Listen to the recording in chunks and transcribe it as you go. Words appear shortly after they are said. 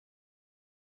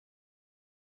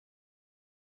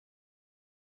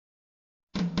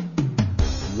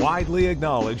Widely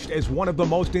acknowledged as one of the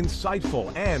most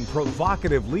insightful and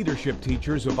provocative leadership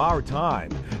teachers of our time,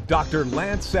 Dr.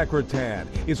 Lance Secretan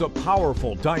is a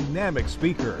powerful, dynamic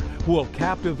speaker who will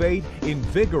captivate,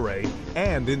 invigorate,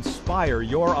 and inspire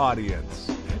your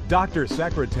audience. Dr.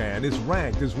 Secretan is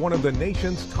ranked as one of the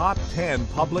nation's top 10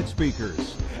 public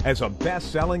speakers, as a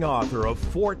best-selling author of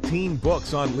 14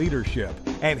 books on leadership,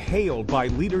 and hailed by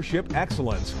Leadership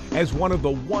Excellence as one of the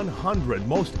 100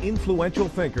 most influential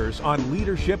thinkers on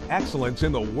leadership excellence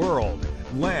in the world.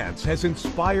 Lance has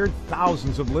inspired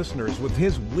thousands of listeners with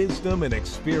his wisdom and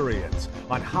experience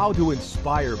on how to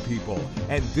inspire people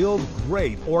and build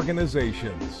great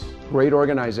organizations. Great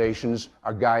organizations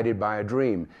are guided by a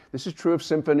dream. This is true of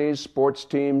symphonies, sports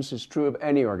teams, it's true of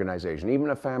any organization,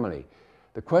 even a family.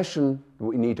 The question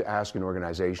we need to ask in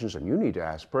organizations, and you need to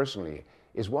ask personally,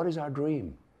 is what is our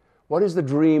dream? What is the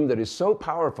dream that is so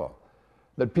powerful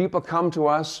that people come to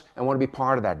us and want to be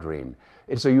part of that dream?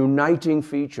 It's a uniting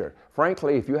feature.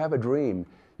 Frankly, if you have a dream,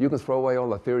 you can throw away all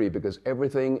the theory because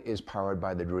everything is powered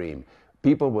by the dream.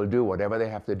 People will do whatever they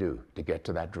have to do to get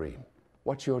to that dream.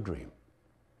 What's your dream?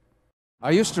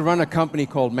 I used to run a company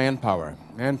called Manpower.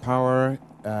 Manpower,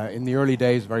 in the early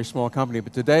days, a very small company,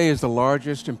 but today is the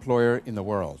largest employer in the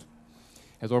world.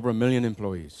 Has over 1 million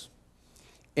employees.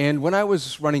 And when I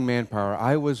was running Manpower,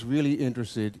 I was really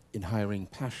interested in hiring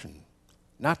passion,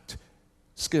 not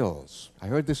skills. I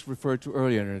heard this referred to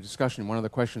earlier in a discussion, one of the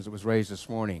questions that was raised this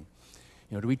morning.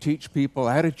 You know, do we teach people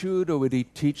attitude or would we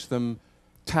teach them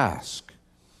task?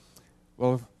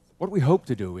 Well, what we hope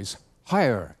to do is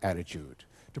hire attitude,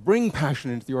 to bring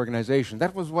passion into the organization.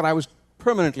 That was what I was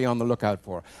permanently on the lookout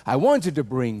for. I wanted to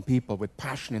bring people with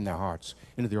passion in their hearts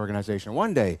into the organization.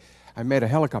 One day, I met a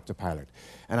helicopter pilot,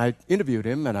 and I interviewed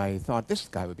him, and I thought, this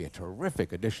guy would be a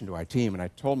terrific addition to our team. And I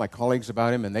told my colleagues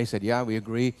about him, and they said, yeah, we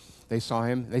agree. They saw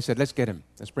him. They said, let's get him.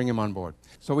 Let's bring him on board.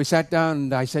 So we sat down,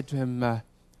 and I said to him,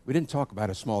 we didn't talk about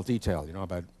a small detail, you know,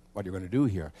 about what you're going to do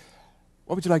here.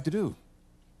 What would you like to do?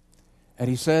 And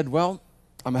he said, well,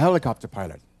 I'm a helicopter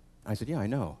pilot. I said, yeah, I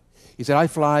know. He said, I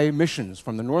fly missions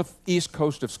from the northeast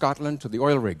coast of Scotland to the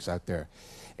oil rigs out there.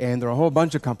 And there are a whole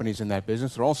bunch of companies in that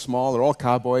business. They're all small, they're all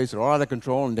cowboys, they're all out of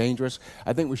control and dangerous.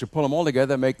 I think we should pull them all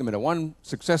together, make them into one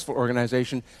successful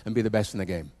organization, and be the best in the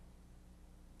game.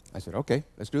 I said, okay,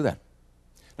 let's do that.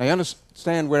 Now, you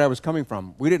understand where I was coming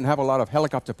from. We didn't have a lot of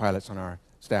helicopter pilots on our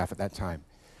staff at that time.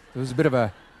 It was a bit of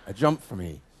a jump for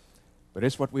me. But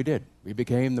it's what we did. We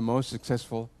became the most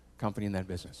successful company in that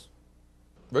business.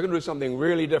 We're going to do something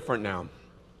really different now.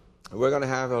 We're going to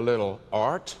have a little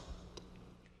art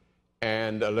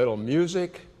and a little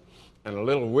music and a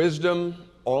little wisdom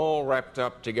all wrapped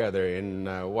up together in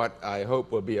what I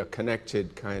hope will be a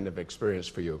connected kind of experience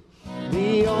for you.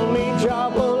 The only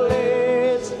trouble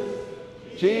is,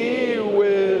 Gee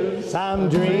whiz, I'm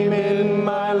dreaming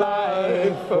my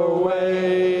life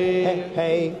away. Hey,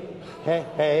 hey, hey,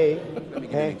 hey. Let me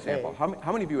give you an example.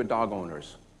 How many of you are dog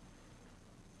owners?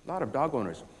 A lot of dog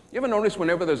owners. You ever notice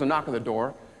whenever there's a knock on the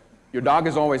door, your dog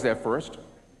is always there first?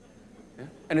 Yeah?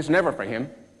 And it's never for him.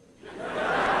 He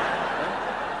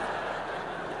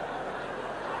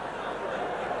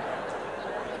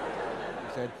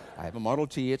said, I have a Model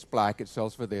T, it's black, it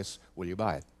sells for this, will you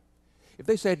buy it? If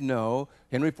they said no,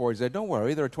 Henry Ford said, don't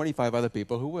worry, there are 25 other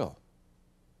people who will.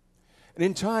 And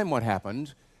in time, what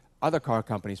happened? Other car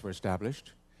companies were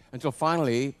established until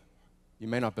finally, you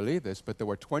may not believe this, but there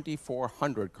were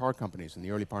 2,400 car companies in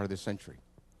the early part of this century.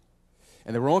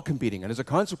 And they were all competing. And as a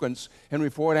consequence,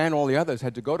 Henry Ford and all the others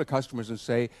had to go to customers and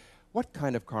say, what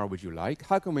kind of car would you like?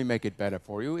 How can we make it better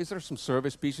for you? Is there some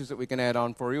service pieces that we can add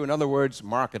on for you? In other words,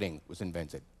 marketing was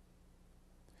invented.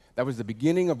 That was the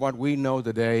beginning of what we know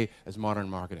today as modern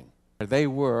marketing. They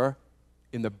were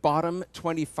in the bottom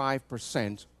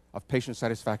 25% of patient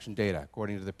satisfaction data,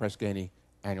 according to the Press-Ganey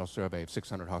annual survey of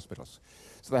 600 hospitals.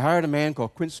 So they hired a man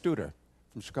called Quint Studer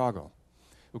from Chicago,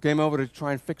 who came over to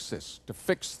try and fix this, to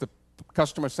fix the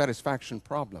customer satisfaction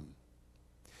problem.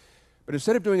 But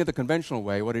instead of doing it the conventional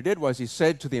way, what he did was he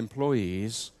said to the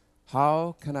employees,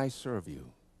 how can I serve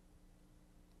you?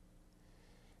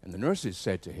 And the nurses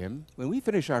said to him, when we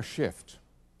finish our shift,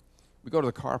 we go to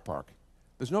the car park.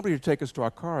 There's nobody to take us to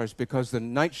our cars because the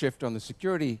night shift on the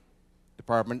security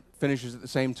department finishes at the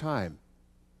same time.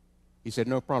 He said,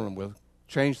 no problem, we'll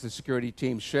change the security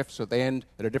team's shift so they end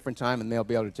at a different time and they'll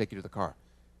be able to take you to the car.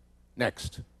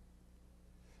 Next.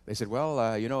 They said,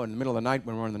 well, you know, in the middle of the night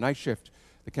when we're on the night shift,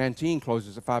 the canteen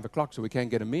closes at 5 o'clock so we can't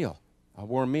get a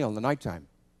warm meal in the nighttime.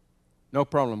 No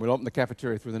problem, we'll open the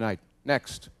cafeteria through the night.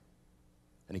 Next.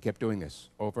 And he kept doing this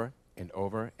over and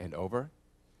over and over.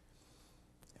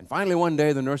 And finally one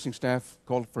day the nursing staff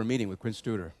called for a meeting with Quint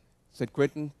Studer. said,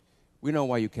 Quentin, we know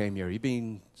why you came here. You've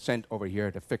been sent over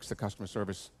here to fix the customer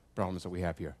service problems that we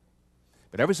have here.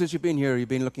 But ever since you've been here, you've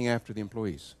been looking after the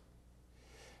employees.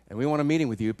 And we want a meeting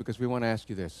with you because we want to ask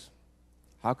you this.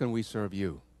 How can we serve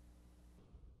you?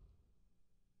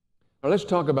 Now let's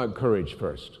talk about courage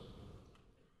first.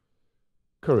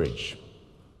 Courage.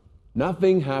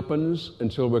 Nothing happens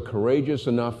until we're courageous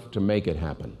enough to make it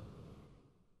happen.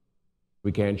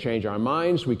 We can't change our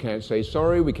minds, we can't say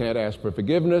sorry, we can't ask for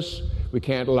forgiveness, we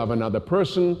can't love another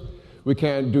person, we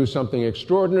can't do something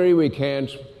extraordinary, we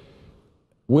can't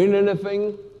win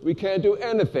anything, we can't do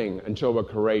anything until we're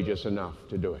courageous enough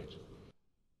to do it.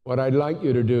 What I'd like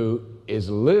you to do is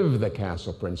live the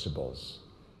castle principles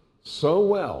so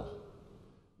well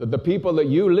that the people that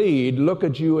you lead look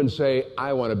at you and say,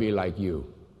 I want to be like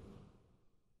you.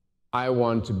 I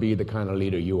want to be the kind of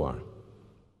leader you are,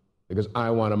 because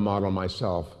I want to model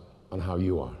myself on how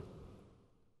you are.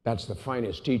 That's the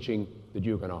finest teaching that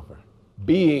you can offer,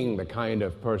 being the kind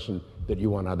of person that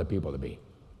you want other people to be.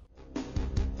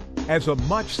 As a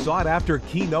much sought-after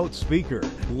keynote speaker,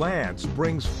 Lance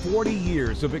brings 40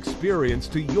 years of experience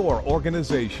to your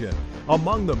organization.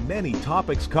 Among the many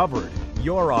topics covered,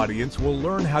 your audience will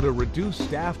learn how to reduce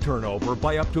staff turnover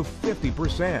by up to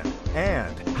 50%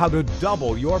 and how to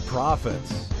double your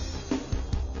profits.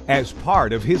 As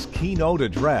part of his keynote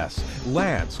address,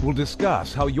 Lance will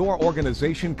discuss how your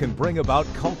organization can bring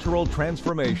about cultural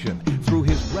transformation through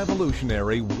his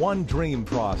revolutionary One Dream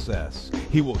process.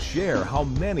 He will share how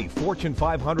many Fortune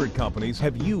 500 companies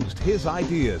have used his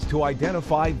ideas to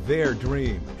identify their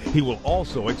dream. He will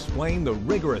also explain the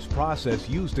rigorous process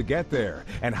used to get there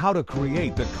and how to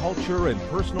create the culture and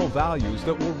personal values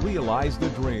that will realize the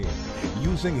dream.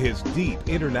 Using his deep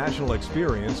international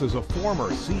experience as a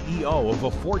former CEO of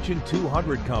a Fortune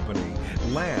 200 company,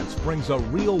 Lance brings a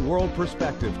real-world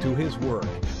perspective to his work,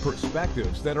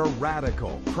 perspectives that are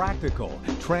radical, practical,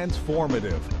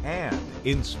 transformative, and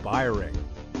inspiring.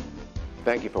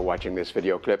 Thank you for watching this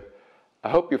video clip. I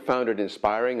hope you found it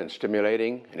inspiring and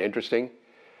stimulating and interesting.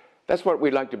 That's what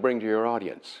we'd like to bring to your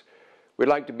audience. We'd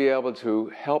like to be able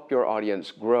to help your audience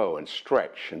grow and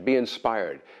stretch and be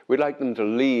inspired. We'd like them to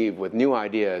leave with new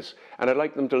ideas, and I'd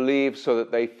like them to leave so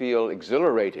that they feel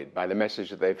exhilarated by the message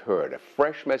that they've heard, a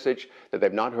fresh message that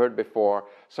they've not heard before,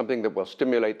 something that will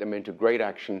stimulate them into great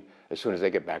action as soon as they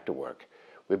get back to work.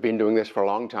 We've been doing this for a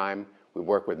long time. We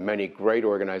work with many great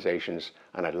organizations,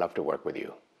 and I'd love to work with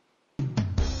you.